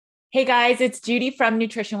Hey guys, it's Judy from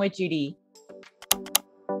Nutrition with Judy.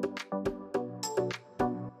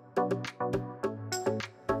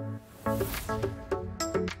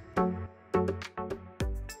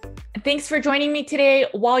 Thanks for joining me today.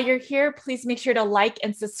 While you're here, please make sure to like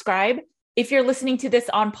and subscribe. If you're listening to this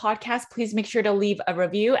on podcast, please make sure to leave a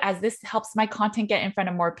review as this helps my content get in front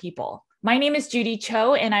of more people. My name is Judy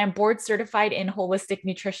Cho, and I am board certified in holistic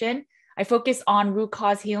nutrition. I focus on root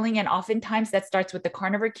cause healing, and oftentimes that starts with the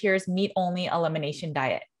Carnivore Cures meat-only elimination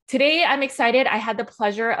diet. Today, I'm excited. I had the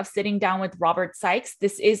pleasure of sitting down with Robert Sikes.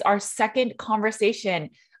 This is our second conversation.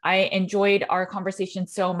 I enjoyed our conversation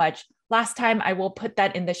so much. Last time, I will put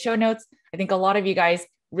that in the show notes. I think a lot of you guys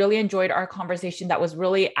really enjoyed our conversation that was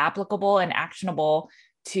really applicable and actionable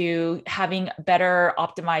to having better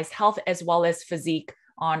optimized health as well as physique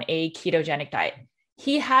on a ketogenic diet.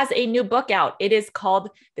 He has a new book out. It is called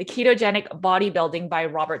The Ketogenic Bodybuilding by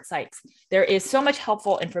Robert Sikes. There is so much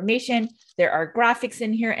helpful information. There are graphics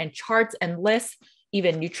in here and charts and lists,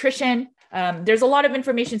 even nutrition. There's a lot of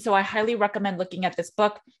information, so I highly recommend looking at this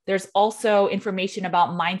book. There's also information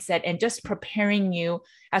about mindset and just preparing you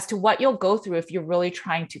as to what you'll go through if you're really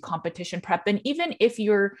trying to competition prep. And even if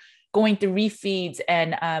you're going through refeeds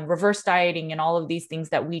and reverse dieting and all of these things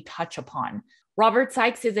that we touch upon. Robert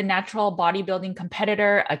Sikes is a natural bodybuilding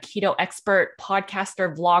competitor, a keto expert,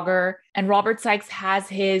 podcaster, vlogger, and Robert Sikes has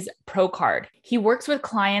his pro card. He works with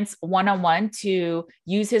clients one-on-one to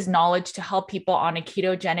use his knowledge to help people on a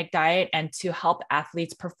ketogenic diet and to help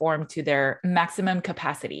athletes perform to their maximum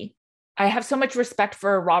capacity. I have so much respect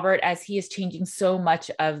for Robert as he is changing so much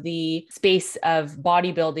of the space of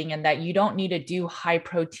bodybuilding, and that you don't need to do high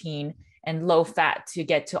protein and low fat to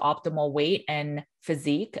get to optimal weight and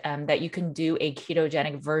physique, that you can do a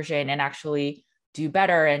ketogenic version and actually do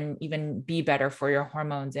better and even be better for your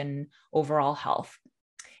hormones and overall health.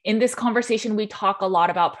 In this conversation, we talk a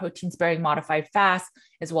lot about protein sparing modified fast,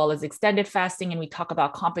 as well as extended fasting. And we talk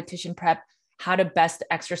about competition prep, how to best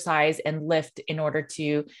exercise and lift in order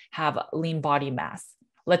to have lean body mass.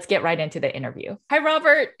 Let's get right into the interview. Hi,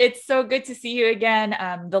 Robert. It's so good to see you again.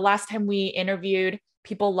 The last time we interviewed,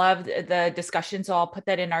 people loved the discussion, so I'll put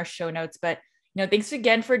that in our show notes. But thanks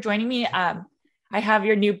again for joining me. I have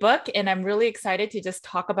your new book, and I'm really excited to just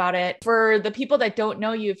talk about it. For the people that don't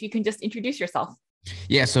know you, if you can just introduce yourself.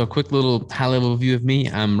 Yeah, so a quick little high-level view of me.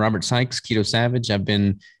 I'm Robert Sikes, Keto Savage. I've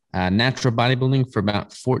been natural bodybuilding for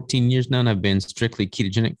about 14 years now, and I've been strictly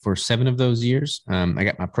ketogenic for 7 of those years. I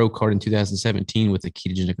got my pro card in 2017 with a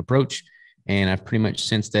ketogenic approach. And I've pretty much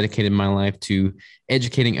since dedicated my life to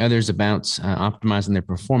educating others about optimizing their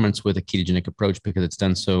performance with a ketogenic approach, because it's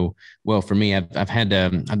done so well for me. I've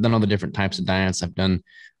done all the different types of diets. I've done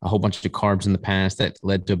a whole bunch of carbs in the past that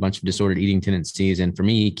led to a bunch of disordered eating tendencies. And for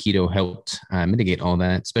me, keto helped mitigate all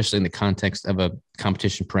that, especially in the context of a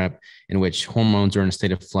competition prep in which hormones are in a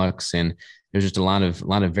state of flux and there's just a lot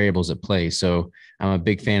of variables at play. So I'm a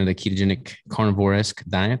big fan of the ketogenic carnivore-esque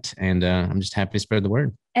diet, and I'm just happy to spread the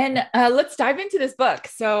word. And let's dive into this book.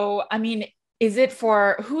 So, I mean, who is it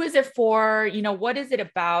for? What is it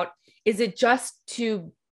about? Is it just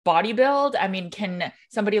to bodybuild? I mean, can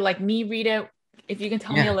somebody like me read it? If you can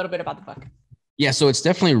tell me a little bit about the book. Yeah, so it's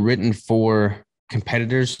definitely written for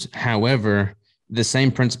competitors. However, the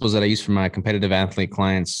same principles that I use for my competitive athlete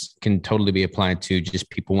clients can totally be applied to just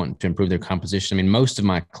people wanting to improve their composition. I mean, most of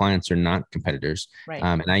my clients are not competitors, right?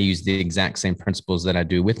 And I use the exact same principles that I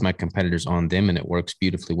do with my competitors on them, and it works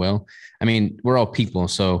beautifully well. I mean, we're all people.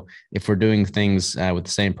 So if we're doing things with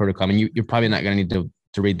the same protocol, I mean, you're probably not going to need to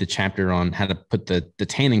read the chapter on how to put the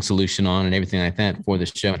tanning solution on and everything like that for the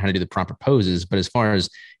show and how to do the proper poses. But as far as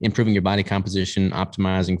improving your body composition,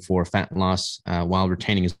 optimizing for fat loss while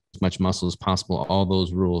retaining as much muscle as possible, all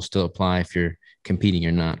those rules still apply if you're competing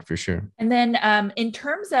or not, for sure. And then in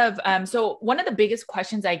terms of, so one of the biggest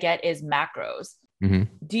questions I get is macros. Mm-hmm.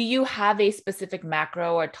 Do you have a specific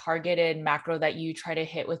macro or targeted macro that you try to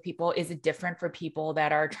hit with people? Is it different for people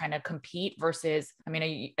that are trying to compete versus, I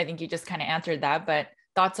mean, I think you just kind of answered that, but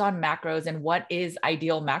thoughts on macros and what is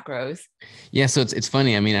ideal macros? Yeah, so it's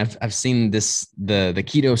funny. I mean, I've seen the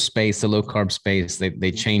keto space, the low carb space.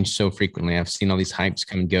 They change so frequently. I've seen all these hypes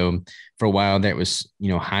come and go. For a while, there was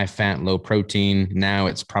high fat, low protein. Now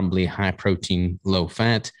it's probably high protein, low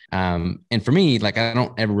fat. And for me, like, I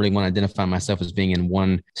don't ever really want to identify myself as being in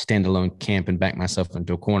one standalone camp and back myself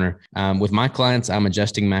into a corner. With my clients, I'm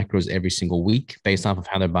adjusting macros every single week based off of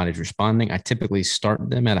how their body's responding. I typically start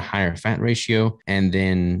them at a higher fat ratio, and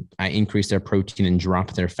then I increase their protein and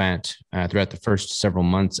drop their fat throughout the first several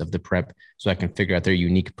months of the prep, so I can figure out their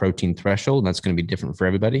unique protein threshold. That's going to be different for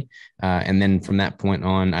everybody. And then from that point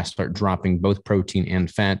on, I start dropping both protein and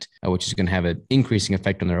fat, which is going to have an increasing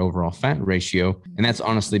effect on their overall fat ratio. And that's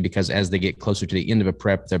honestly because as they get closer to the end of a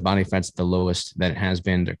prep, their body fat's at the lowest that it has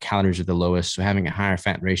been, their calories are the lowest. So having a higher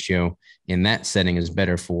fat ratio in that setting is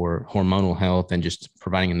better for hormonal health and just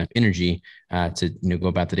providing enough energy to go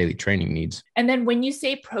about the daily training needs. And then when you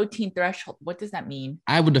say protein threshold, what does that mean?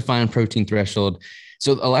 I would define protein threshold.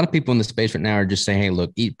 So a lot of people in the space right now are just saying, hey,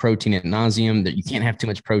 look, eat protein ad nauseum, that you can't have too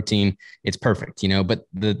much protein. It's perfect, But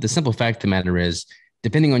the simple fact of the matter is,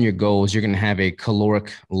 depending on your goals, you're going to have a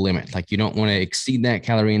caloric limit. Like you don't want to exceed that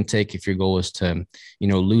calorie intake if your goal is to,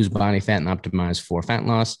 lose body fat and optimize for fat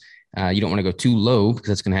loss. You don't want to go too low because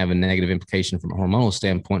that's going to have a negative implication from a hormonal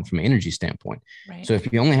standpoint, from an energy standpoint. Right. So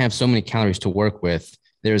if you only have so many calories to work with,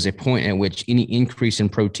 there's a point at which any increase in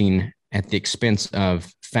protein at the expense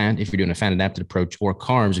of fat, if you're doing a fat adapted approach, or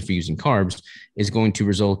carbs, if you're using carbs, is going to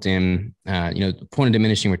result in, point of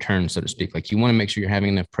diminishing return, so to speak. Like you want to make sure you're having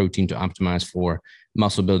enough protein to optimize for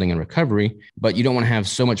muscle building and recovery, but you don't want to have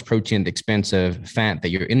so much protein at the expense of fat that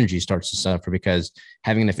your energy starts to suffer, because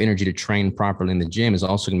having enough energy to train properly in the gym is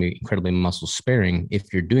also going to be incredibly muscle sparing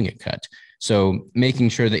if you're doing it cut. So making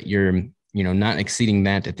sure that you're, not exceeding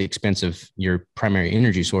that at the expense of your primary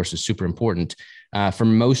energy source is super important. For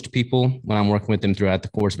most people, when I'm working with them throughout the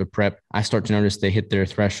course of a prep, I start to notice they hit their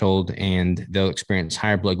threshold and they'll experience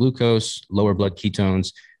higher blood glucose, lower blood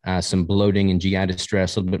ketones, some bloating and GI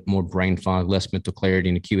distress, a little bit more brain fog, less mental clarity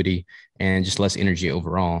and acuity, and just less energy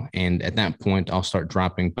overall. And at that point, I'll start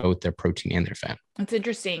dropping both their protein and their fat. That's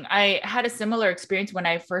interesting. I had a similar experience when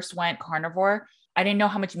I first went carnivore. I didn't know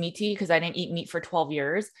how much meat to eat because I didn't eat meat for 12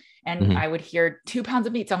 years. And I would hear 2 pounds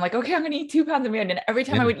of meat. So I'm like, okay, I'm going to eat 2 pounds of meat. And every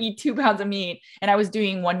time I would eat 2 pounds of meat, and I was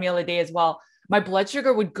doing one meal a day as well, my blood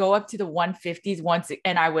sugar would go up to the 150s once,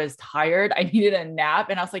 and I was tired. I needed a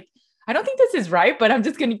nap. And I was like, I don't think this is right, but I'm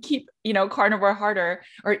just going to keep, carnivore harder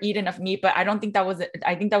or eat enough meat. But I think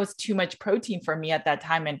that was too much protein for me at that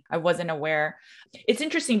time. And I wasn't aware. It's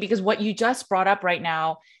interesting because what you just brought up right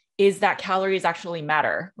now is that calories actually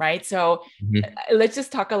matter, right? So let's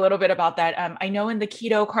just talk a little bit about that. I know in the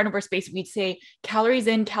keto carnivore space, we'd say calories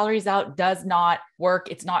in, calories out does not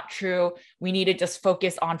work. It's not true. We need to just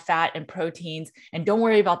focus on fat and proteins and don't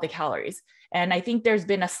worry about the calories. And I think there's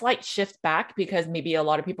been a slight shift back because maybe a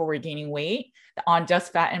lot of people were gaining weight on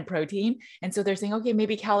just fat and protein. And so they're saying, okay,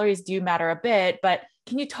 maybe calories do matter a bit, but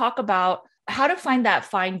can you talk about how to find that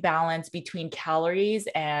fine balance between calories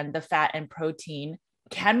and the fat and protein?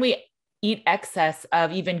 Can we eat excess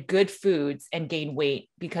of even good foods and gain weight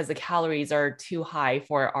because the calories are too high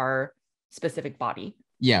for our specific body?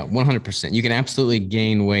 Yeah, 100%. You can absolutely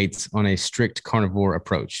gain weight on a strict carnivore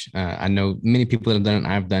approach. I know many people that have done it.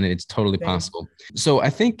 I've done it. It's totally possible. So I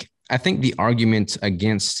think the argument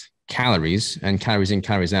against calories and calories in,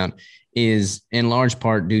 calories out is in large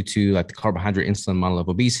part due to like the carbohydrate insulin model of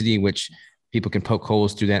obesity, which people can poke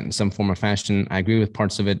holes through that in some form or fashion. I agree with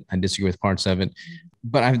parts of it. I disagree with parts of it.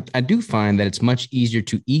 But I do find that it's much easier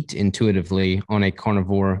to eat intuitively on a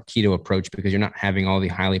carnivore keto approach because you're not having all the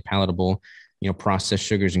highly palatable, processed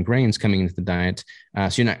sugars and grains coming into the diet. So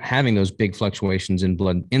you're not having those big fluctuations in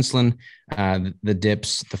blood insulin, the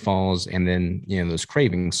dips, the falls, and then, those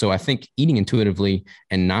cravings. So I think eating intuitively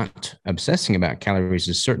and not obsessing about calories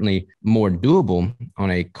is certainly more doable on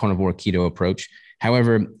a carnivore keto approach.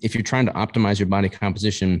 However, if you're trying to optimize your body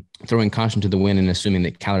composition, throwing caution to the wind and assuming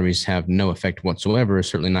that calories have no effect whatsoever is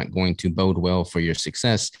certainly not going to bode well for your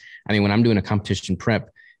success. I mean, when I'm doing a competition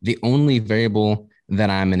prep, the only variable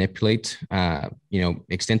that I manipulate,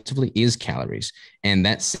 extensively is calories. And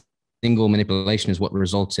that single manipulation is what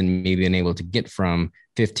results in me being able to get from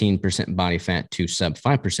 15% body fat to sub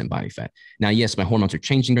 5% body fat. Now, yes, my hormones are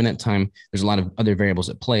changing during that time. There's a lot of other variables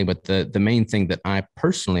at play, but the main thing that I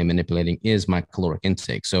personally am manipulating is my caloric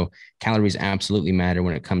intake. So calories absolutely matter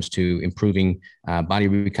when it comes to improving body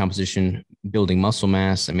recomposition, building muscle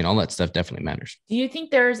mass. I mean, all that stuff definitely matters. Do you think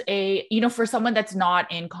there's for someone that's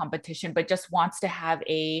not in competition, but just wants to have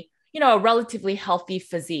a relatively healthy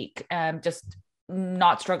physique, just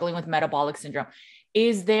not struggling with metabolic syndrome,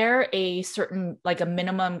 is there a certain, like a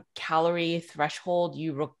minimum calorie threshold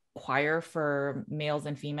you require for males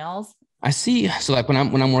and females? I see. So like when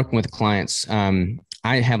I'm working with clients,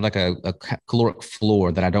 I have like a caloric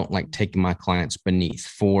floor that I don't like taking my clients beneath.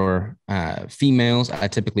 For females, I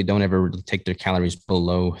typically don't ever really take their calories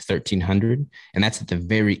below 1,300. And that's at the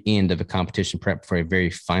very end of a competition prep for a very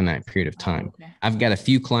finite period of time. Okay. I've got a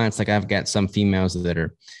few clients, like I've got some females that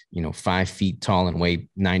are, 5 feet tall and weigh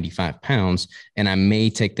 95 pounds. And I may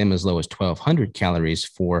take them as low as 1,200 calories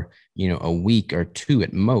for a week or two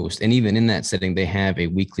at most. And even in that setting, they have a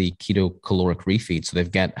weekly keto caloric refeed. So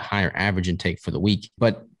they've got higher average intake for the week.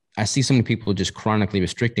 But I see so many people just chronically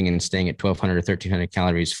restricting and staying at 1,200 or 1,300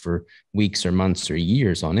 calories for weeks or months or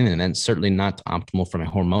years on end. And that's certainly not optimal from a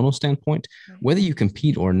hormonal standpoint. Whether you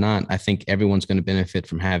compete or not, I think everyone's going to benefit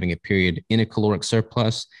from having a period in a caloric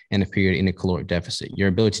surplus and a period in a caloric deficit. Your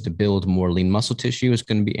ability to build more lean muscle tissue is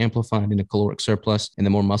going to be amplified in a caloric surplus. And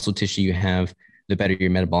the more muscle tissue you have, the better your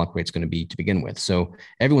metabolic rate is going to be to begin with. So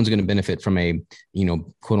everyone's going to benefit from a,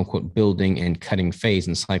 quote unquote, building and cutting phase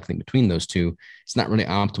and cycling between those two. It's not really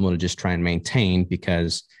optimal to just try and maintain,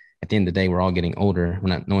 because at the end of the day, we're all getting older.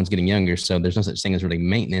 No one's getting younger. So there's no such thing as really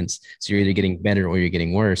maintenance. So you're either getting better or you're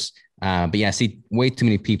getting worse. But yeah, I see way too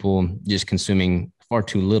many people just consuming far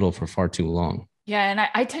too little for far too long. Yeah. And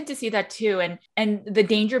I tend to see that too. And the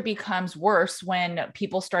danger becomes worse when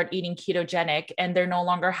people start eating ketogenic and they're no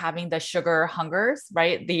longer having the sugar hungers,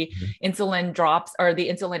 right? The insulin drops or the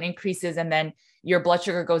insulin increases, and then your blood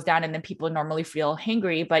sugar goes down, and then people normally feel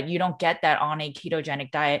hangry, but you don't get that on a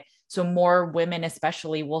ketogenic diet. So more women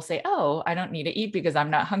especially will say, oh, I don't need to eat because I'm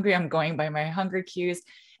not hungry. I'm going by my hunger cues.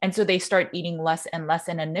 And so they start eating less and less.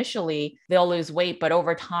 And initially they'll lose weight, but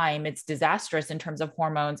over time it's disastrous in terms of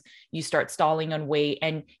hormones. You start stalling on weight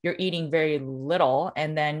and you're eating very little.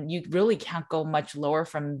 And then you really can't go much lower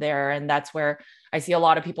from there. And that's where I see a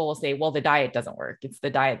lot of people will say, well, the diet doesn't work. It's the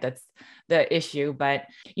diet that's the issue. But,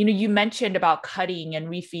 you mentioned about cutting and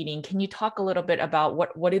refeeding. Can you talk a little bit about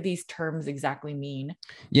what do these terms exactly mean?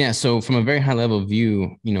 Yeah. So from a very high level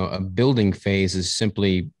view, a building phase is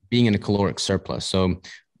simply being in a caloric surplus. So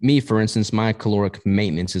me, for instance, my caloric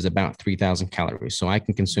maintenance is about 3,000 calories. So I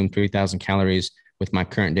can consume 3,000 calories with my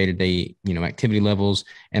current day-to-day, activity levels,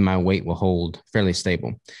 and my weight will hold fairly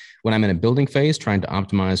stable. When I'm in a building phase, trying to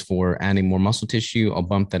optimize for adding more muscle tissue, I'll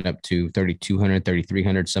bump that up to 3,200,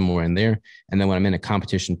 3,300, somewhere in there. And then when I'm in a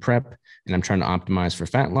competition prep and I'm trying to optimize for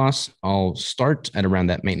fat loss, I'll start at around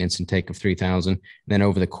that maintenance intake of 3,000. Then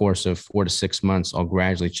over the course of 4 to 6 months, I'll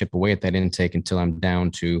gradually chip away at that intake until I'm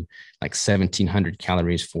down to like 1,700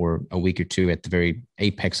 calories for a week or two at the very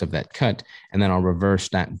apex of that cut. And then I'll reverse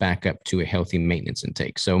that back up to a healthy maintenance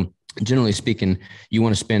intake. So generally speaking, you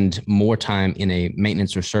want to spend more time in a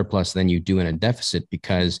maintenance or surplus than you do in a deficit,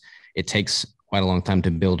 because it takes quite a long time to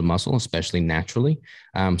build muscle, especially naturally.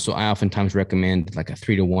 So I oftentimes recommend like a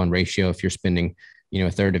 3-to-1 ratio. If you're spending, a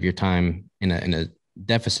third of your time in a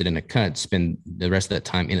deficit in a cut, spend the rest of that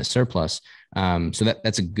time in a surplus. So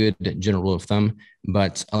that's a good general rule of thumb.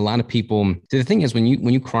 But a lot of people, the thing is, when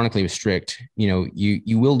you chronically restrict,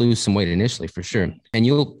 you will lose some weight initially for sure, and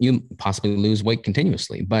you'll possibly lose weight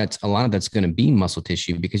continuously. But a lot of that's going to be muscle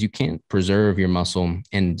tissue, because you can't preserve your muscle,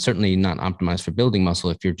 and certainly not optimize for building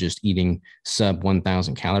muscle if you're just eating sub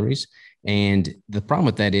 1,000 calories. And the problem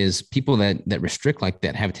with that is people that restrict like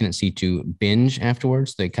that have a tendency to binge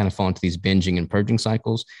afterwards. They kind of fall into these binging and purging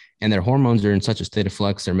cycles, and their hormones are in such a state of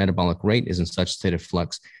flux, their metabolic rate is in such a state of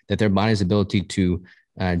flux that their body's ability to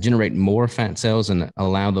generate more fat cells and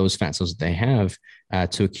allow those fat cells that they have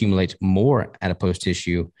to accumulate more adipose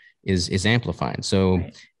tissue is amplified. So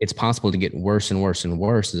it's possible to get worse and worse and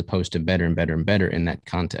worse, as opposed to better and better and better in that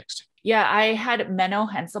context. Yeah, I had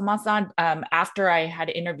Menno Henselmas on after I had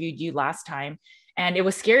interviewed you last time. And it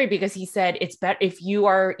was scary because he said it's better if you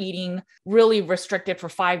are eating really restricted for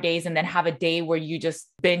 5 days and then have a day where you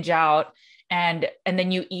just binge out and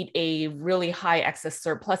then you eat a really high excess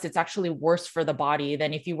surplus. It's actually worse for the body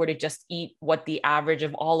than if you were to just eat what the average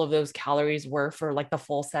of all of those calories were for like the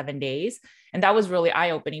full 7 days. And that was really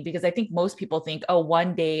eye-opening, because I think most people think, oh,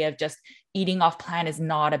 1 day of just eating off plan is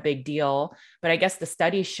not a big deal. But I guess the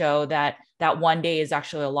studies show that 1 day is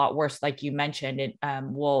actually a lot worse. Like you mentioned, it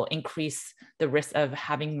will increase the risk of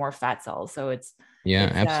having more fat cells. So it's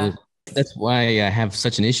absolutely. That's why I have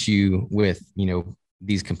such an issue with,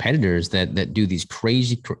 these competitors that do these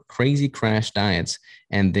crazy crash diets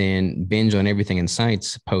and then binge on everything in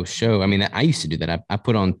sight post show. I mean, I used to do that. I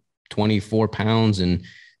put on 24 pounds in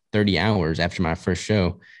 30 hours after my first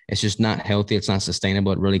show. It's just not healthy. It's not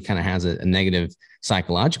sustainable. It really kind of has a negative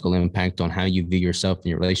psychological impact on how you view yourself and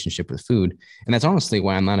your relationship with food. And that's honestly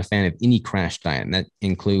why I'm not a fan of any crash diet. And that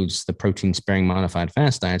includes the protein sparing modified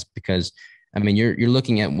fast diets, because I mean, you're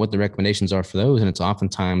looking at what the recommendations are for those, and it's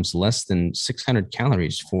oftentimes less than 600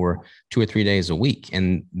 calories for 2 or 3 days a week.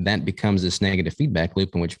 And that becomes this negative feedback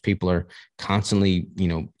loop in which people are constantly,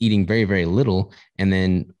 eating very, very little and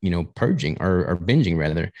then, purging or binging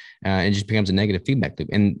rather. It just becomes a negative feedback loop.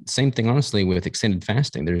 And same thing, honestly, with extended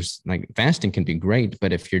fasting. There's fasting can be great,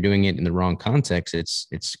 but if you're doing it in the wrong context,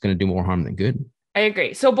 it's going to do more harm than good. I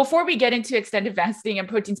agree. So before we get into extended fasting and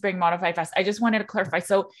protein sparing modified fast, I just wanted to clarify.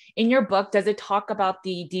 So in your book, does it talk about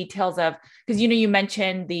the details of, because, you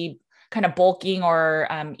mentioned the kind of bulking or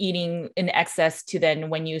eating in excess to then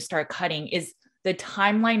when you start cutting, is the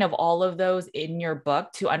timeline of all of those in your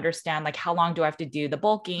book to understand like how long do I have to do the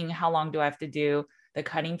bulking? How long do I have to do the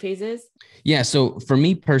cutting phases? Yeah. So for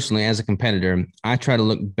me personally, as a competitor, I try to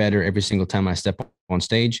look better every single time I step on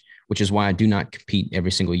stage, which is why I do not compete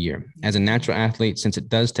every single year. As a natural athlete, since it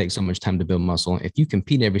does take so much time to build muscle, if you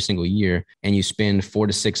compete every single year and you spend 4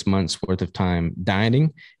 to 6 months worth of time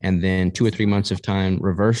dieting and then 2 or 3 months of time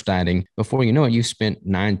reverse dieting, before you know it, you've spent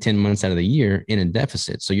 9, 10 months out of the year in a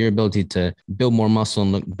deficit. So your ability to build more muscle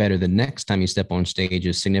and look better the next time you step on stage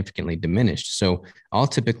is significantly diminished. So I'll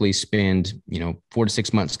typically spend, 4 to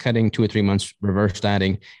 6 months cutting, 2 or 3 months reverse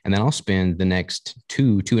dieting, and then I'll spend the next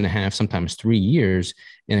 2.5, sometimes 3 years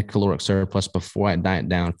in a caloric surplus before I diet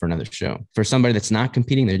down for another show. For somebody that's not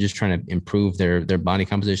competing, they're just trying to improve their body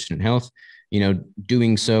composition and health,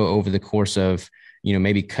 doing so over the course of,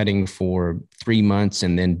 maybe cutting for 3 months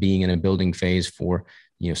and then being in a building phase for,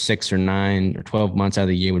 6 or 9 or 12 months out of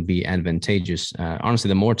the year would be advantageous. Honestly,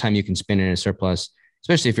 the more time you can spend in a surplus,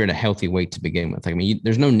 especially if you're at a healthy weight to begin with.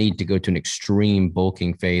 There's no need to go to an extreme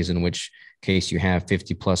bulking phase in which case you have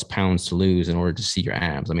 50 plus pounds to lose in order to see your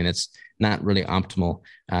abs. That's not really optimal.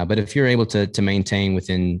 But if you're able to maintain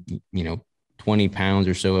within, 20 pounds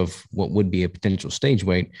or so of what would be a potential stage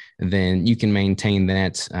weight, then you can maintain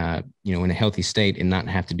that, in a healthy state and not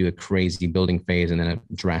have to do a crazy building phase and then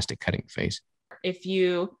a drastic cutting phase. If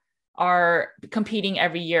you are competing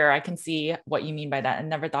every year, I can see what you mean by that. I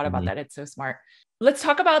never thought about that. It's so smart. Let's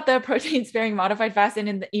talk about the protein sparing modified fast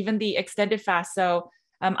and even the extended fast. So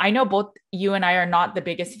I know both you and I are not the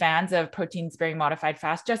biggest fans of protein sparing modified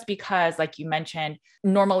fast, just because, like you mentioned,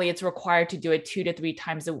 normally it's required to do it 2 to 3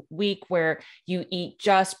 times a week where you eat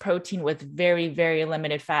just protein with very, very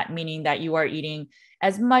limited fat, meaning that you are eating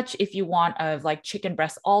as much if you want of like chicken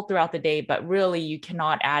breast all throughout the day, but really you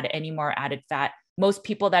cannot add any more added fat. Most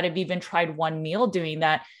people that have even tried one meal doing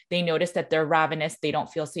that, they notice that they're ravenous, they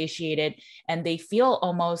don't feel satiated, and they feel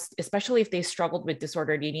almost, especially if they struggled with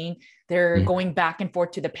disordered eating, they're going back and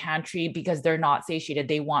forth to the pantry because they're not satiated.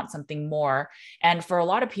 They want something more. And for a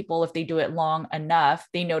lot of people, if they do it long enough,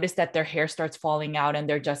 they notice that their hair starts falling out and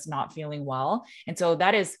they're just not feeling well. And so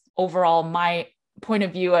that is overall my point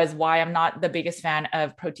of view as why I'm not the biggest fan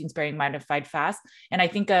of protein sparing modified fast. And I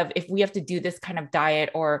think of if we have to do this kind of diet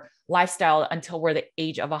or lifestyle until we're the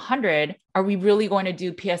age of 100, are we really going to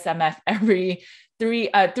do PSMF every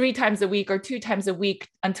three times a week or 2 times a week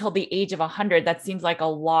until the age of 100? That seems like a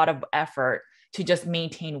lot of effort to just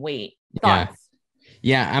maintain weight. Thoughts?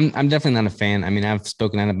 Yeah, I'm definitely not a fan. I've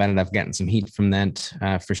spoken out about it. I've gotten some heat from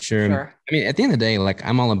that for sure. At the end of the day, like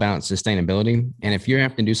I'm all about sustainability. And if you're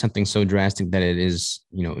having to do something so drastic that it is,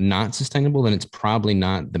 not sustainable, then it's probably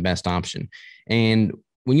not the best option. And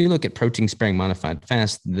when you look at protein sparing modified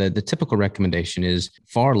fast, the typical recommendation is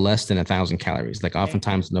far less than 1,000 calories, like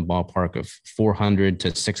oftentimes in the ballpark of 400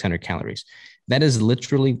 to 600 calories. That is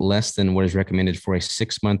literally less than what is recommended for a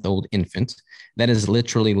 6-month-old infant. That is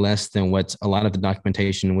literally less than what a lot of the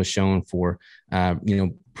documentation was shown for,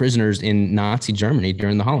 prisoners in Nazi Germany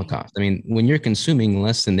during the Holocaust. When you're consuming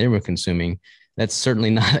less than they were consuming, that's certainly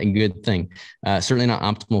not a good thing. Certainly not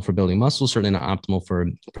optimal for building muscle, certainly not optimal for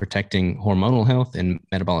protecting hormonal health and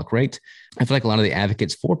metabolic rate. I feel like a lot of the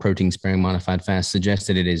advocates for protein sparing modified fast suggest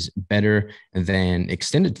that it is better than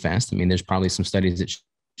extended fast. There's probably some studies that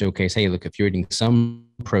showcase, hey, look, if you're eating some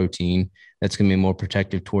protein, that's going to be more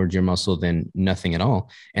protective towards your muscle than nothing at all.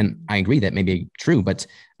 And I agree that may be true, but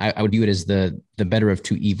I would view it as the better of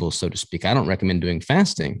two evils, so to speak. I don't recommend doing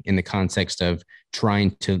fasting in the context of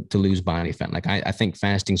trying to lose body fat. Like I think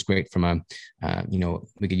fasting is great from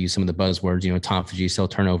we could use some of the buzzwords, autophagy, cell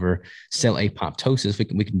turnover, cell apoptosis.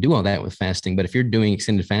 We can do all that with fasting. But if you're doing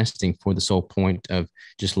extended fasting for the sole point of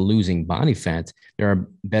just losing body fat, there are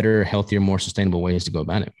better, healthier, more sustainable ways to go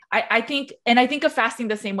about it. I think of fasting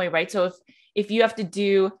the same way, right? So if you have to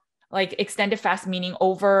do like extended fast, meaning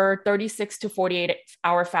over 36 to 48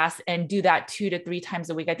 hour fast and do that 2 to 3 times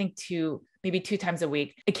a week, I think maybe 2 times a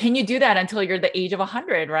week. Can you do that until you're the age of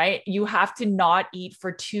 100, right? You have to not eat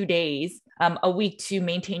for 2 days a week to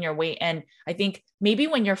maintain your weight. And I think maybe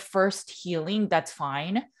when you're first healing, that's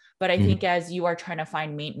fine. But I think as you are trying to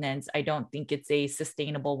find maintenance, I don't think it's a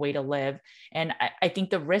sustainable way to live. And I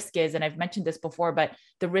think the risk is, and I've mentioned this before, but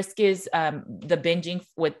the risk is the binging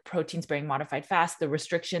with protein sparing modified fast, the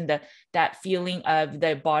restriction, that feeling of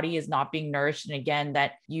the body is not being nourished. And again,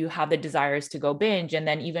 that you have the desires to go binge. And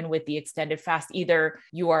then even with the extended fast, either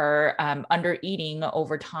you are under eating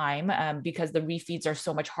over time because the refeeds are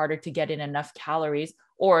so much harder to get in enough calories,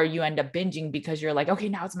 or you end up binging because you're like, okay,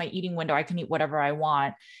 now it's my eating window. I can eat whatever I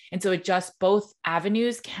want. And so it just, both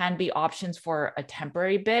avenues can be options for a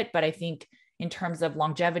temporary bit. But I think in terms of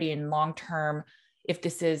longevity and long-term, it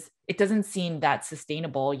doesn't seem that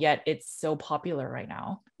sustainable, yet it's so popular right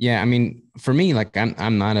now. Yeah. I mean, for me, like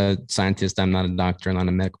I'm not a scientist, I'm not a doctor, I'm not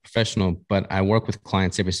a medical professional, but I work with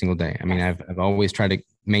clients every single day. I mean, I've always tried to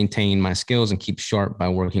maintain my skills and keep sharp by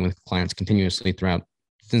working with clients continuously throughout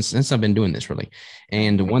since I've been doing this, really.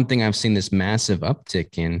 And one thing I've seen this massive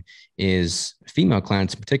uptick in is female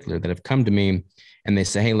clients in particular that have come to me and they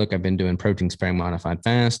say, hey, look, I've been doing protein sparing modified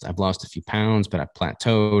fast. I've lost a few pounds, but I've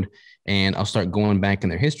plateaued. And I'll start going back in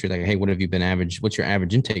their history. Like, hey, what have you been average? What's your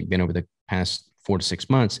average intake been over the past 4 to 6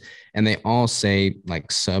 months? And they all say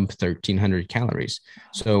like sub 1,300 calories.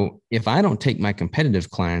 So if I don't take my competitive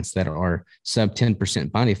clients that are sub 10%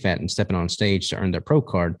 body fat and stepping on stage to earn their pro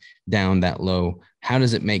card down that low, how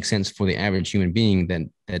does it make sense for the average human being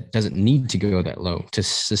that doesn't need to go that low to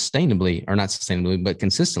sustainably, or not sustainably, but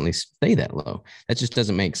consistently stay that low? That just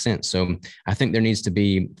doesn't make sense. So I think there needs to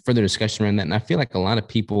be further discussion around that. And I feel like a lot of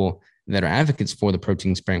people that are advocates for the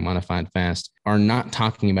protein sparing modified fast are not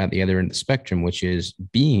talking about the other end of the spectrum, which is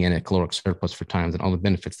being in a caloric surplus for times and all the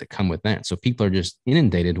benefits that come with that. So people are just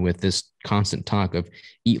inundated with this constant talk of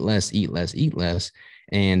eat less, eat less, eat less.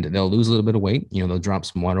 And they'll lose a little bit of weight. You know, they'll drop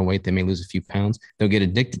some water weight. They may lose a few pounds. They'll get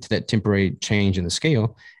addicted to that temporary change in the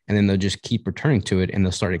scale. And then they'll just keep returning to it. And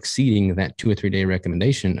they'll start exceeding that 2 or 3 day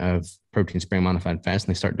recommendation of protein sparing modified fast.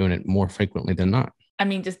 And they start doing it more frequently than not. I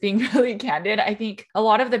mean, just being really candid, I think a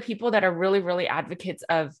lot of the people that are really, really advocates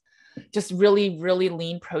of just really, really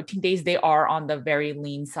lean protein days, they are on the very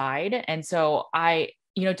lean side. And so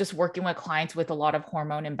just working with clients with a lot of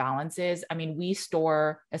hormone imbalances. I mean, we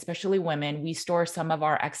store, especially women, we store some of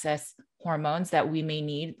our excess hormones that we may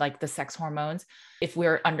need, like the sex hormones. If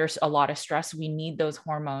we're under a lot of stress, we need those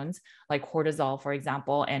hormones like cortisol, for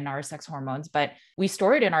example, and our sex hormones, but we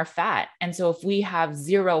store it in our fat. And so if we have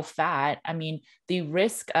zero fat, I mean, the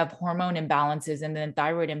risk of hormone imbalances and then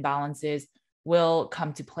thyroid imbalances will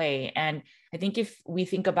come to play. And I think if we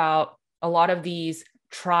think about a lot of these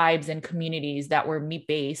tribes and communities that were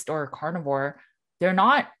meat-based or carnivore, they're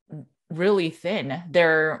not really thin.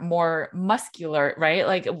 They're more muscular, right?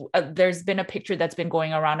 Like there's been a picture that's been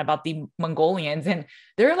going around about the Mongolians and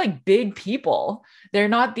they're like big people. They're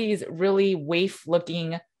not these really waif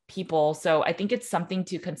looking people. So I think it's something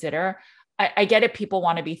to consider. I get it. People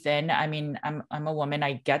want to be thin. I mean, I'm a woman.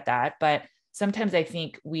 I get that. But sometimes I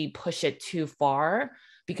think we push it too far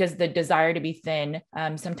because the desire to be thin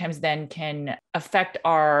sometimes then can affect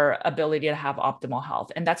our ability to have optimal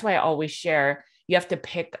health. And that's why I always share, you have to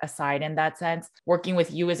pick a side in that sense. Working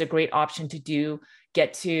with you is a great option to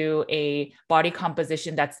get to a body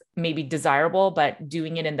composition that's maybe desirable, but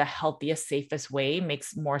doing it in the healthiest, safest way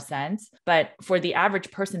makes more sense. But for the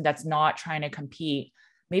average person that's not trying to compete,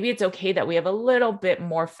 maybe it's okay that we have a little bit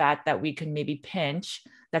more fat that we can maybe pinch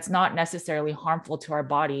that's not necessarily harmful to our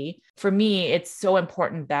body. For me, it's so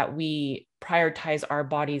important that we prioritize our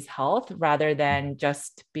body's health rather than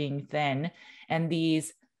just being thin. And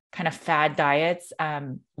these kind of fad diets,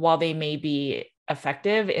 while they may be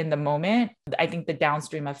effective in the moment, I think the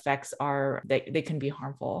downstream effects they can be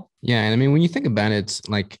harmful. Yeah. And I mean, when you think about it, it's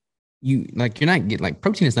you're not getting, like,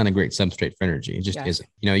 protein is not a great substrate for energy. It just isn't.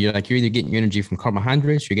 You're either getting your energy from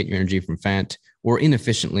carbohydrates, you're getting your energy from fat, or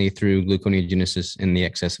inefficiently through gluconeogenesis in the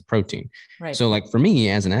excess of protein. Right. So like for me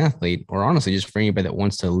as an athlete, or honestly, just for anybody that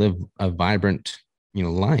wants to live a vibrant,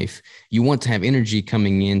 life, you want to have energy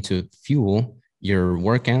coming in to fuel your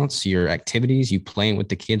workouts, your activities, you playing with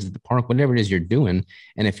the kids at the park, whatever it is you're doing.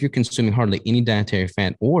 And if you're consuming hardly any dietary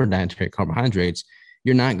fat or dietary carbohydrates,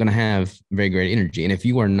 you're not going to have very great energy. And if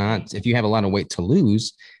you have a lot of weight to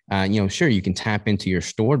lose, sure, you can tap into your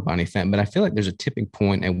stored body fat, but I feel like there's a tipping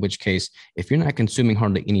point at which case, if you're not consuming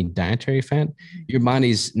hardly any dietary fat, your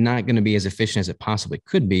body's not going to be as efficient as it possibly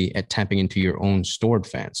could be at tapping into your own stored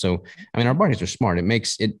fat. So, I mean, our bodies are smart.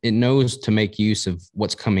 It knows to make use of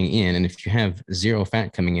what's coming in. And if you have zero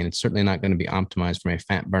fat coming in, it's certainly not going to be optimized from a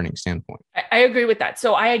fat burning standpoint. I agree with that.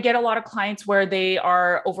 So I get a lot of clients where they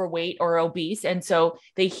are overweight or obese. And so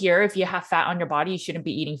they hear if you have fat on your body, you shouldn't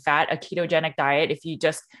be eating fat. A ketogenic diet, if you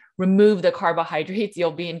just remove the carbohydrates,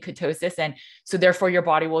 you'll be in ketosis. And so therefore your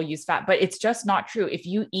body will use fat, but it's just not true. If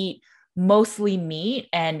you eat mostly meat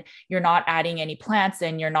and you're not adding any plants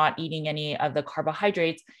and you're not eating any of the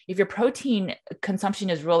carbohydrates, if your protein consumption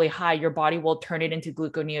is really high, your body will turn it into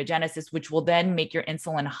gluconeogenesis, which will then make your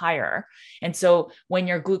insulin higher. And so when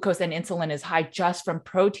your glucose and insulin is high just from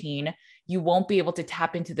protein, you won't be able to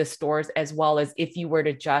tap into the stores as well as if you were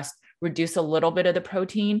to just reduce a little bit of the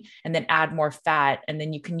protein and then add more fat, and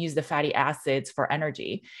then you can use the fatty acids for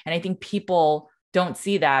energy. And I think people don't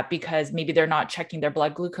see that because maybe they're not checking their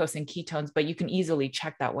blood glucose and ketones, but you can easily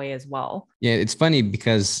check that way as well. Yeah, it's funny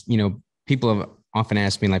because, people have often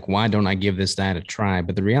asked me like, why don't I give this diet a try?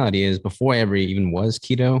 But the reality is before I ever even was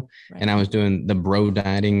keto and I was doing the bro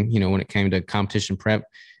dieting, when it came to competition prep,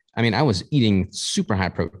 I mean, I was eating super high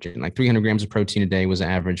protein, like 300 grams of protein a day was the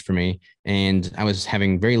average for me. And I was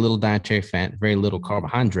having very little dietary fat, very little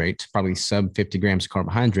carbohydrate, probably sub 50 grams of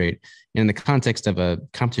carbohydrate. And in the context of a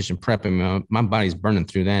competition prep, I mean, my body's burning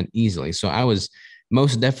through that easily. So I was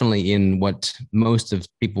most definitely in what most of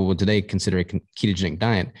people would today consider a ketogenic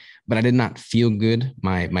diet, but I did not feel good.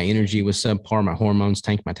 My energy was subpar. My hormones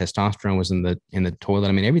tanked. My testosterone was in the toilet.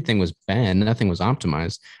 I mean, everything was bad. Nothing was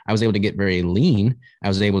optimized. I was able to get very lean. I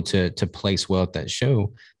was able to place well at that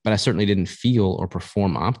show, but I certainly didn't feel or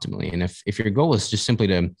perform optimally. And if your goal is just simply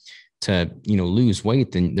to lose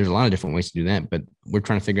weight, then there's a lot of different ways to do that. But we're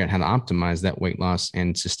trying to figure out how to optimize that weight loss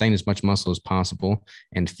and sustain as much muscle as possible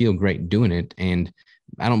and feel great doing it. And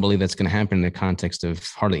I don't believe that's going to happen in the context of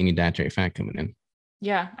hardly any dietary fat coming in.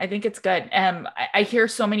 Yeah, I think it's good. I hear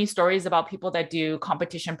so many stories about people that do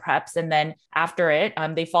competition preps, and then after it,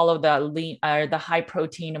 they follow the high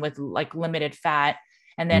protein with like limited fat.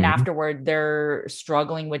 And then afterward, they're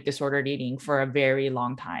struggling with disordered eating for a very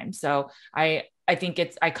long time. So I think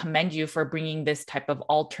I commend you for bringing this type of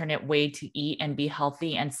alternate way to eat and be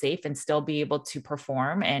healthy and safe and still be able to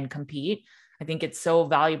perform and compete. I think it's so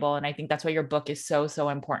valuable. And I think that's why your book is so, so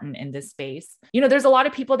important in this space. There's a lot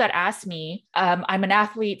of people that ask me, I'm an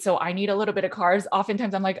athlete, so I need a little bit of carbs.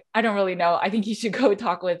 Oftentimes I'm like, I don't really know. I think you should go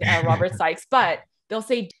talk with Robert Sikes, but they'll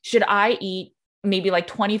say, should I eat maybe like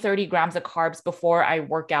 20, 30 grams of carbs before I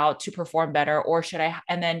work out to perform better? Or should I?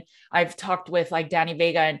 And then I've talked with like Danny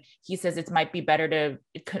Vega, and he says it might be better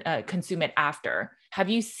to consume it after. Have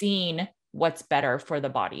you seen what's better for the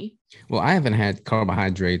body? Well, I haven't had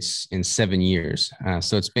carbohydrates in 7 years.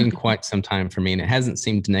 So it's been quite some time for me, and it hasn't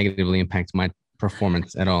seemed to negatively impact my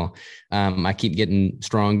performance at all. I keep getting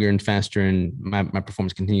stronger and faster, and my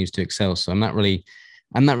performance continues to excel. So I'm not really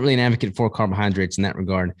an advocate for carbohydrates in that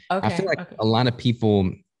regard. Okay, I feel like a lot of people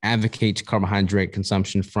advocate carbohydrate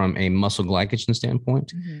consumption from a muscle glycogen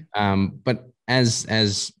standpoint. But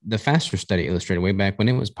as the FASTER study illustrated way back when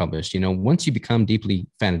it was published, once you become deeply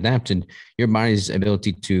fat adapted, your body's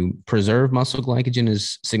ability to preserve muscle glycogen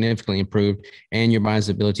is significantly improved, and your body's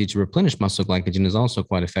ability to replenish muscle glycogen is also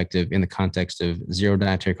quite effective in the context of zero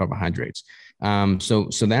dietary carbohydrates. So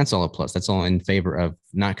that's all a plus. That's all in favor of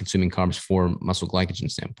not consuming carbs for muscle glycogen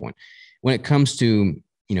standpoint. When it comes to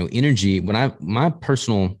energy, my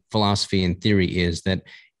personal philosophy and theory is that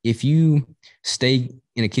if you stay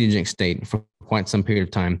in a ketogenic state for quite some period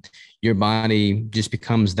of time, your body just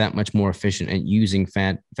becomes that much more efficient at using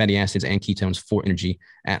fatty acids and ketones for energy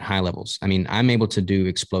at high levels. I mean, I'm able to do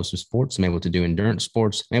explosive sports. I'm able to do endurance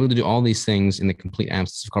sports. I'm able to do all these things in the complete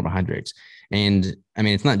absence of carbohydrates. And I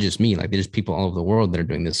mean, it's not just me, like there's people all over the world that are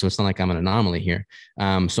doing this. So it's not like I'm an anomaly here.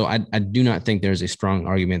 So I do not think there's a strong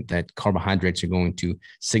argument that carbohydrates are going to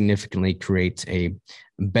significantly create a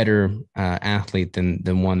better athlete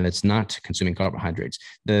than one that's not consuming carbohydrates.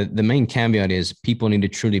 The main caveat is people need to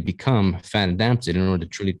truly become fat adapted in order to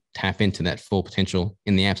truly tap into that full potential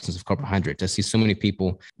in the absence of carbohydrates. I see so many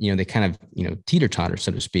people, they kind of teeter-totter,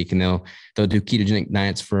 so to speak, and they'll do ketogenic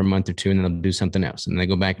diets for a month or two, and then they'll do something else, and they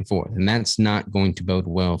go back and forth. And that's not going to bode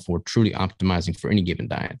well for truly optimizing for any given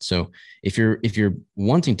diet. So if you're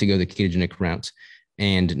wanting to go the ketogenic route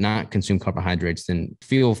and not consume carbohydrates, then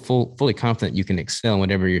feel fully confident you can excel in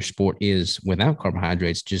whatever your sport is without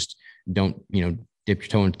carbohydrates. Just don't, dip your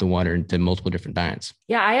toe into the water into multiple different diets.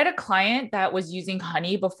 Yeah. I had a client that was using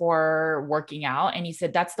honey before working out, and he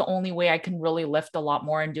said, that's the only way I can really lift a lot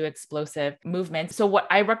more and do explosive movements. So what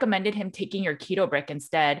I recommended him taking your keto brick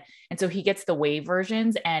instead. And so he gets the whey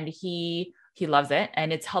versions, and he loves it.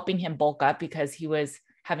 And it's helping him bulk up because he was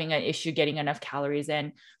having an issue getting enough calories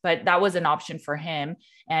in, but that was an option for him.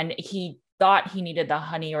 And he thought he needed the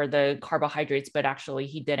honey or the carbohydrates, but actually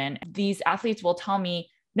he didn't. These athletes will tell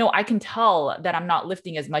me, no, I can tell that I'm not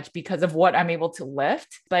lifting as much because of what I'm able to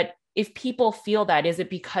lift. But if people feel that, is it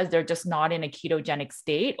because they're just not in a ketogenic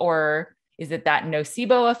state, or Is it that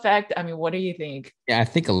nocebo effect? I mean, what do you think? Yeah, I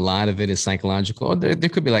think a lot of it is psychological. There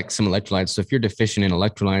could be like some electrolytes. So if you're deficient in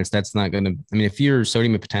electrolytes, that's not going to, I mean, if your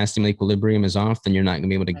sodium and potassium equilibrium is off, then you're not going to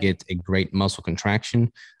be able to get a great muscle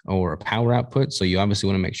contraction or a power output. So you obviously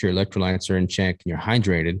want to make sure electrolytes are in check and you're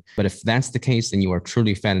hydrated. But if that's the case, then you are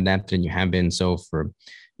truly fat adapted and you have been so for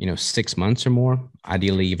 6 months or more,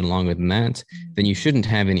 ideally even longer than that, then you shouldn't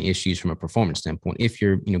have any issues from a performance standpoint. If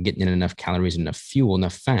you're, getting in enough calories, enough fuel,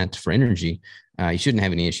 enough fat for energy, you shouldn't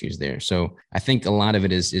have any issues there. So I think a lot of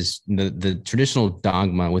it is the traditional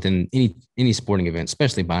dogma within any sporting event,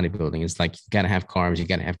 especially bodybuilding. It's like, you got to have carbs, you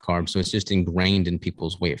got to have carbs. So it's just ingrained in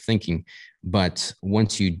people's way of thinking. But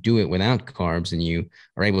once you do it without carbs and you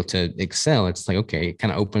are able to excel, it's like, okay, it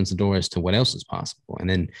kind of opens the door as to what else is possible. And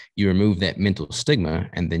then you remove that mental stigma.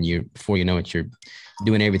 And then before you know it, you're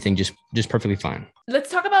doing everything just perfectly fine. Let's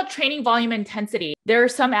talk about training volume intensity. There are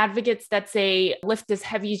some advocates that say lift as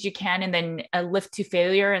heavy as you can and then lift to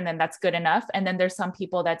failure, and then that's good enough. And then there's some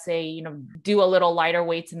people that say, do a little lighter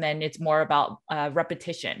weights and then it's more about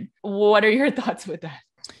repetition. What are your thoughts with that?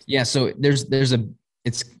 Yeah. So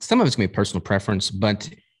it's some of it's going to be personal preference, but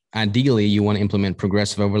ideally you want to implement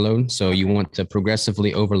progressive overload. So you want to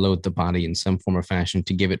progressively overload the body in some form or fashion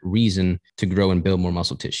to give it reason to grow and build more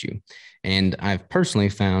muscle tissue. And I've personally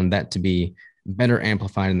found that to be better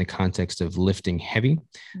amplified in the context of lifting heavy.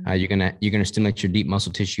 You're gonna stimulate your deep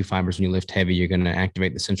muscle tissue fibers when you lift heavy. You're gonna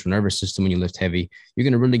activate the central nervous system when you lift heavy. You're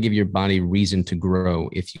gonna really give your body reason to grow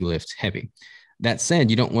if you lift heavy. That said,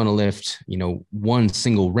 you don't want to lift, one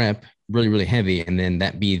single rep really, really heavy, and then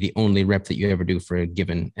that be the only rep that you ever do for a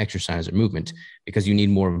given exercise or movement, because you need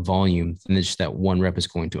more volume than just that one rep is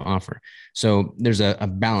going to offer. So there's a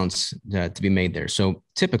balance to be made there. So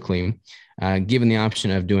typically, given the option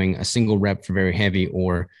of doing a single rep for very heavy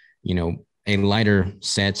or, a lighter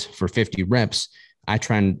set for 50 reps, I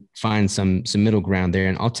try and find some middle ground there.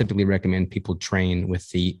 And I'll typically recommend people train with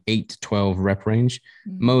the 8 to 12 rep range.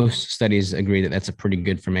 Most studies agree that that's a pretty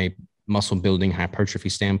good from a muscle building hypertrophy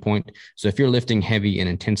standpoint. So if you're lifting heavy and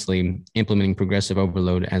intensely implementing progressive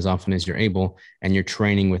overload as often as you're able, and you're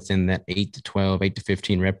training within that 8 to 12, 8 to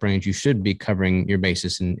 15 rep range, you should be covering your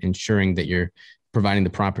bases and ensuring that you're providing the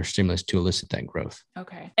proper stimulus to elicit that growth.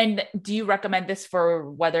 Okay. And do you recommend this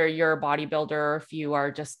for whether you're a bodybuilder or if you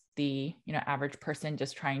are just the, average person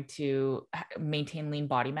just trying to maintain lean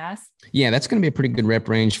body mass? Yeah, that's going to be a pretty good rep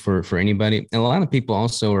range for anybody. And a lot of people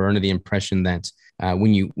also are under the impression that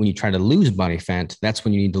when you try to lose body fat, that's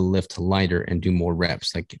when you need to lift lighter and do more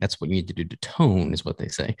reps. Like that's what you need to do to tone, is what they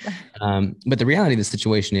say. But the reality of the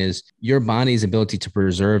situation is your body's ability to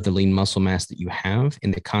preserve the lean muscle mass that you have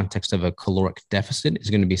in the context of a caloric deficit is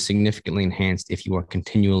going to be significantly enhanced if you are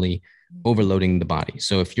continually overloading the body.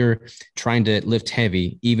 So if you're trying to lift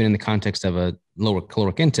heavy, even in the context of a lower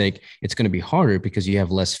caloric intake, it's going to be harder because you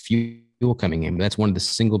have less fuel coming in. But that's one of the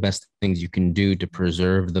single best things you can do to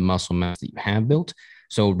preserve the muscle mass that you have built.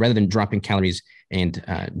 So rather than dropping calories and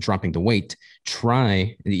dropping the weight,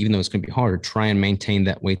 try, even though it's going to be harder, try and maintain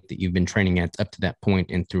that weight that you've been training at up to that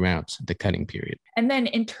point and throughout the cutting period. And then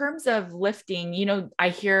in terms of lifting, I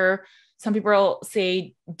hear some people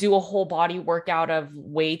say do a whole body workout of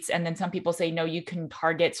weights. And then some people say, no, you can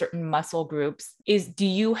target certain muscle groups. Do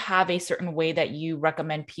you have a certain way that you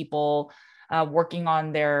recommend people working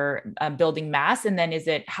on their building mass? And then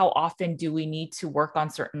how often do we need to work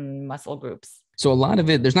on certain muscle groups? So a lot of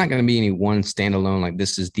it, there's not going to be any one standalone, like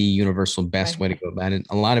this is the universal best way to go about it.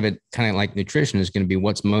 A lot of it, kind of like nutrition, is going to be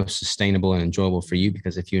what's most sustainable and enjoyable for you,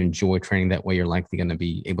 because if you enjoy training that way, you're likely going to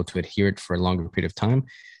be able to adhere it for a longer period of time.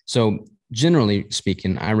 So generally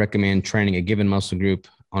speaking, I recommend training a given muscle group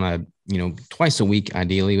on a, twice a week,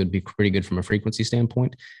 ideally would be pretty good from a frequency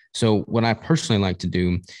standpoint. So what I personally like to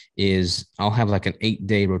do is I'll have like an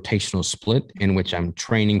 8-day rotational split in which I'm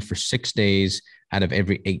training for 6 days out of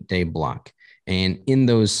every 8-day block. And in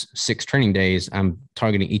those 6 training days, I'm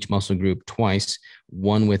targeting each muscle group twice,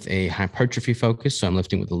 one with a hypertrophy focus. So I'm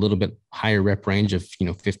lifting with a little bit higher rep range of,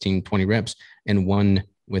 15, 20 reps, and one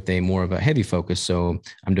with a more of a heavy focus. So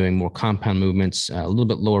I'm doing more compound movements, a little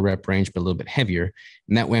bit lower rep range, but a little bit heavier.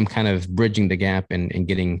 And that way I'm kind of bridging the gap and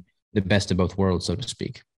getting the best of both worlds, so to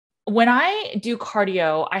speak. When I do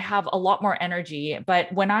cardio, I have a lot more energy,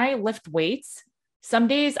 but when I lift weights, some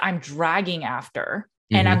days I'm dragging after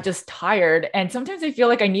and I'm just tired. And sometimes I feel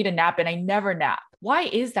like I need a nap and I never nap. Why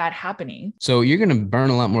is that happening? So you're going to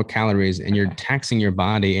burn a lot more calories and you're Okay. taxing your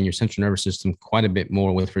body and your central nervous system quite a bit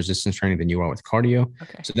more with resistance training than you are with cardio.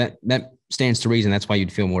 Okay. So that stands to reason. That's why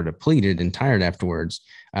you'd feel more depleted and tired afterwards.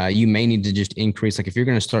 You may need to just increase, like if you're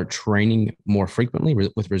going to start training more frequently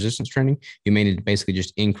with resistance training, you may need to basically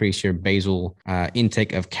just increase your basal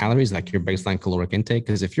intake of calories, like your baseline caloric intake.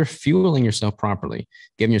 Because if you're fueling yourself properly,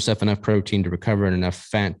 giving yourself enough protein to recover and enough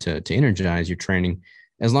fat to energize your training,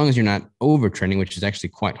 as long as you're not overtraining, which is actually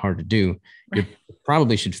quite hard to do, you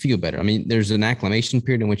probably should feel better. I mean, there's an acclimation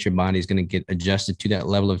period in which your body is going to get adjusted to that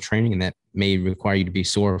level of training, and that may require you to be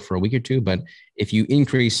sore for a week or two. But if you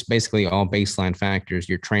increase basically all baseline factors,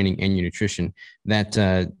 your training and your nutrition, that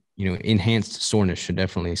enhanced soreness should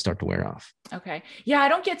definitely start to wear off. Okay. Yeah, I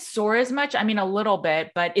don't get sore as much. I mean, a little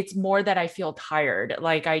bit, but it's more that I feel tired.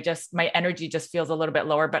 Like my energy just feels a little bit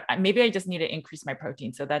lower, but maybe I just need to increase my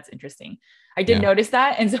protein. So that's interesting. I did notice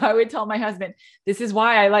that. And so I would tell my husband, this is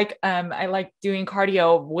why I like doing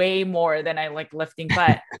cardio way more than I like lifting.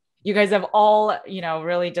 But you guys have all,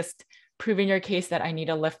 really just proven your case that I need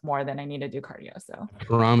to lift more than I need to do cardio. So I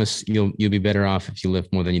promise you'll be better off if you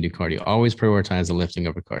lift more than you do cardio. Always prioritize the lifting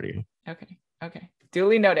over cardio. Okay.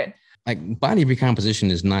 Duly noted. Like body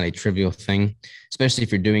recomposition is not a trivial thing, especially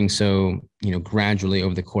if you're doing so, gradually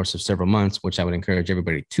over the course of several months, which I would encourage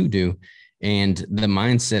everybody to do. And the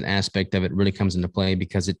mindset aspect of it really comes into play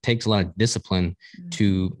because it takes a lot of discipline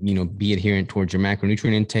to, be adherent towards your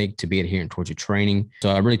macronutrient intake, to be adherent towards your training. So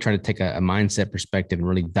I really try to take a mindset perspective and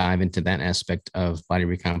really dive into that aspect of body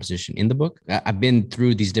recomposition in the book. I've been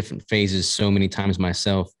through these different phases so many times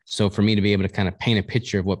myself. So for me to be able to kind of paint a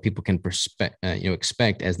picture of what people can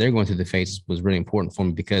expect as they're going through the phases was really important for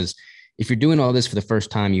me, because if you're doing all this for the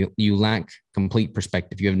first time, you lack complete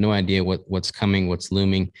perspective. You have no idea what's coming, what's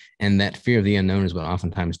looming. And that fear of the unknown is what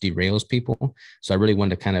oftentimes derails people. So I really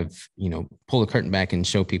wanted to kind of, pull the curtain back and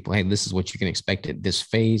show people, hey, this is what you can expect at this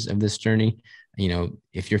phase of this journey.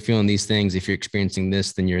 If you're feeling these things, if you're experiencing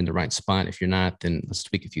this, then you're in the right spot. If you're not, then let's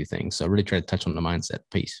tweak a few things. So I really try to touch on the mindset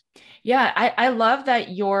piece. Yeah, I love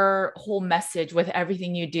that your whole message with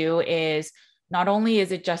everything you do is not only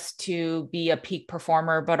is it just to be a peak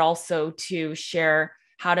performer, but also to share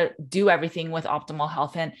how to do everything with optimal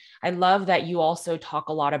health. And I love that you also talk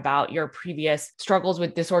a lot about your previous struggles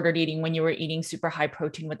with disordered eating when you were eating super high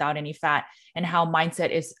protein without any fat, and how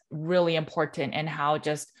mindset is really important, and how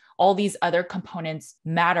just all these other components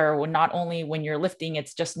matter when not only when you're lifting,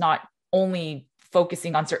 it's just not only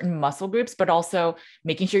focusing on certain muscle groups, but also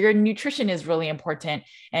making sure your nutrition is really important.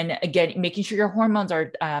 And again, making sure your hormones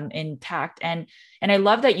are intact. And I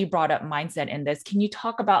love that you brought up mindset in this. Can you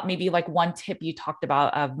talk about maybe like one tip you talked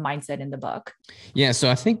about of mindset in the book? Yeah.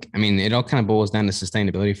 So it all kind of boils down to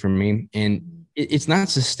sustainability for me. And it's not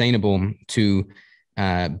sustainable to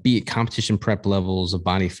be at competition prep levels of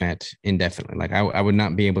body fat indefinitely. Like I would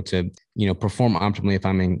not be able to, perform optimally if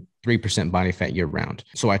I'm in 3% body fat year round.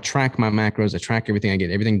 So I track my macros, I track everything, I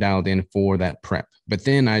get everything dialed in for that prep. But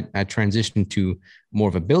then I transition to more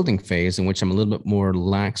of a building phase in which I'm a little bit more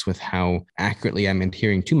lax with how accurately I'm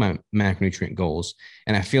adhering to my macronutrient goals.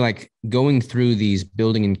 And I feel like going through these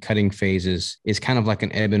building and cutting phases is kind of like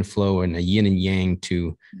an ebb and flow and a yin and yang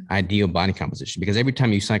to ideal body composition, because every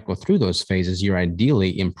time you cycle through those phases, you're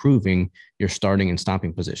ideally improving your starting and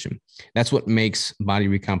stopping position. That's what makes body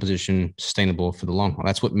recomposition sustainable for the long haul.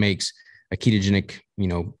 That's what makes a ketogenic,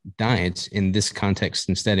 diet in this context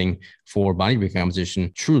and setting for body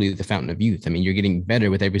recomposition truly the fountain of youth. I mean, you're getting better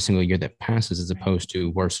with every single year that passes, as opposed to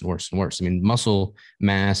worse and worse and worse. I mean, muscle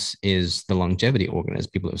mass is the longevity organ, as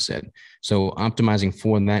people have said. So optimizing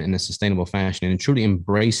for that in a sustainable fashion and truly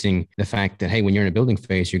embracing the fact that, hey, when you're in a building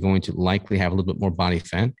phase, you're going to likely have a little bit more body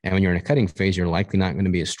fat. And when you're in a cutting phase, you're likely not going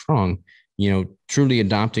to be as strong. Truly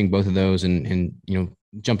adopting both of those and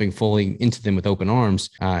jumping fully into them with open arms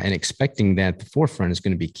and expecting that the forefront is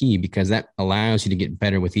going to be key, because that allows you to get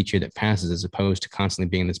better with each year that passes, as opposed to constantly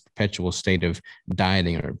being in this perpetual state of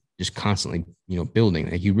dieting or just constantly, building.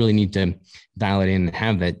 Like you really need to dial it in and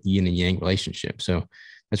have that yin and yang relationship. So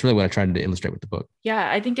that's really what I tried to illustrate with the book. Yeah,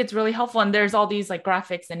 I think it's really helpful. And there's all these like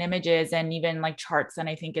graphics and images and even like charts. And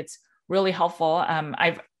I think it's really helpful.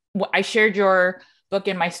 I shared your book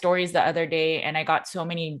in my stories the other day, and I got so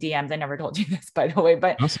many DMs. I never told you this, by the way,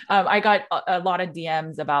 but Awesome. I got a lot of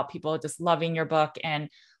DMs about people just loving your book and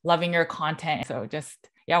loving your content. So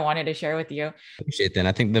I wanted to share with you. Appreciate that.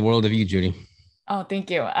 I think the world of you, Judy. Oh, thank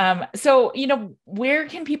you. So, where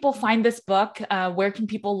can people find this book? Where can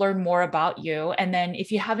people learn more about you? And then if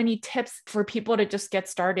you have any tips for people to just get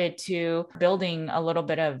started to building a little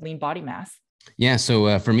bit of lean body mass. Yeah.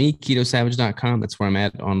 So for me, ketosavage.com, that's where I'm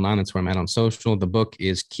at online. That's where I'm at on social. The book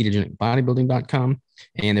is ketogenicbodybuilding.com.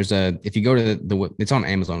 And if you go to it's on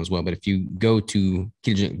Amazon as well, but if you go to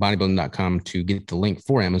ketogenicbodybuilding.com to get the link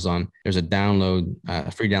for Amazon, there's a free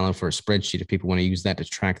download for a spreadsheet if people want to use that to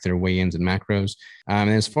track their weigh-ins and macros. And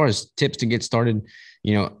as far as tips to get started,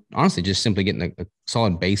 honestly, just simply getting a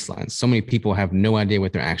solid baseline. So many people have no idea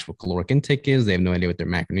what their actual caloric intake is. They have no idea what their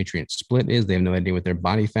macronutrient split is. They have no idea what their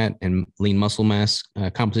body fat and lean muscle mass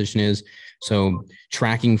composition is. So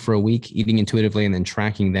tracking for a week, eating intuitively, and then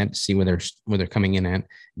tracking that to see where they're coming in at,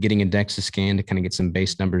 getting a DEXA scan to kind of get some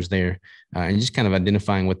base numbers there, and just kind of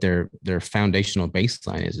identifying what their foundational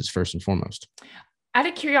baseline is first and foremost. Out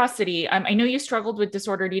of curiosity, I know you struggled with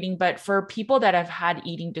disordered eating, but for people that have had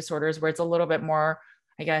eating disorders where it's a little bit more,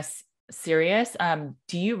 I guess, serious,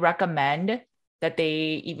 do you recommend that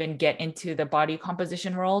they even get into the body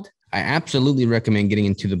composition world? I absolutely recommend getting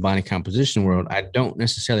into the body composition world. I don't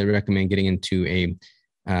necessarily recommend getting into a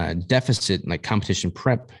deficit like competition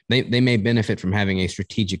prep. They may benefit from having a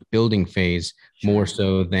strategic building phase more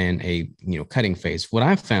so than a cutting phase. What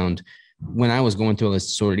I've found when I was going through all this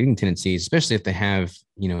disordered eating tendencies, especially if they have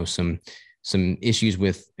some issues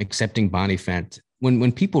with accepting body fat,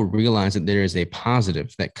 when people realize that there is a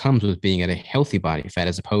positive that comes with being at a healthy body fat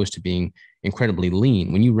as opposed to being incredibly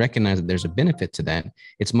lean, when you recognize that there's a benefit to that,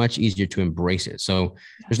 it's much easier to embrace it. So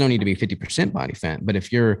there's no need to be 50% body fat, but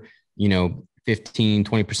if you're 15,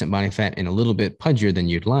 20% body fat and a little bit pudgier than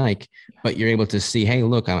you'd like, but you're able to see, hey,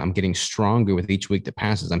 look, I'm getting stronger with each week that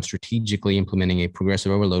passes. I'm strategically implementing a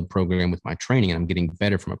progressive overload program with my training, and I'm getting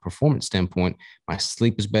better from a performance standpoint. My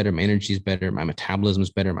sleep is better. My energy is better. My metabolism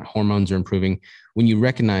is better. My hormones are improving. When you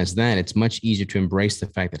recognize that, it's much easier to embrace the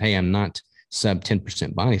fact that, hey, I'm not sub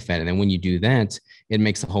 10% body fat. And then when you do that, it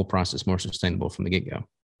makes the whole process more sustainable from the get-go.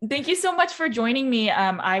 Thank you so much for joining me.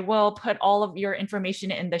 I will put all of your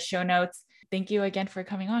information in the show notes. Thank you again for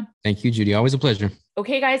coming on. Thank you, Judy. Always a pleasure.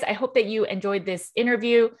 Okay, guys, I hope that you enjoyed this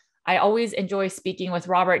interview. I always enjoy speaking with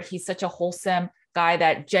Robert. He's such a wholesome guy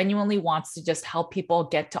that genuinely wants to just help people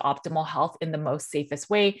get to optimal health in the most safest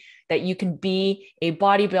way, that you can be a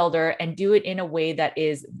bodybuilder and do it in a way that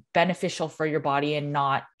is beneficial for your body and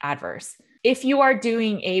not adverse. If you are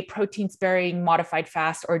doing a protein sparing modified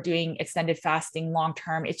fast or doing extended fasting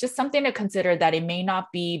long-term, it's just something to consider that it may not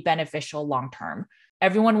be beneficial long-term.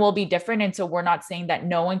 Everyone will be different. And so we're not saying that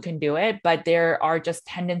no one can do it, but there are just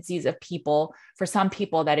tendencies of people, for some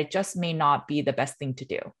people, that it just may not be the best thing to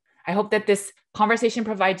do. I hope that this conversation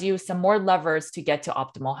provides you some more levers to get to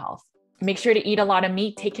optimal health. Make sure to eat a lot of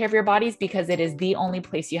meat, take care of your bodies, because it is the only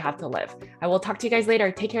place you have to live. I will talk to you guys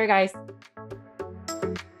later. Take care, guys.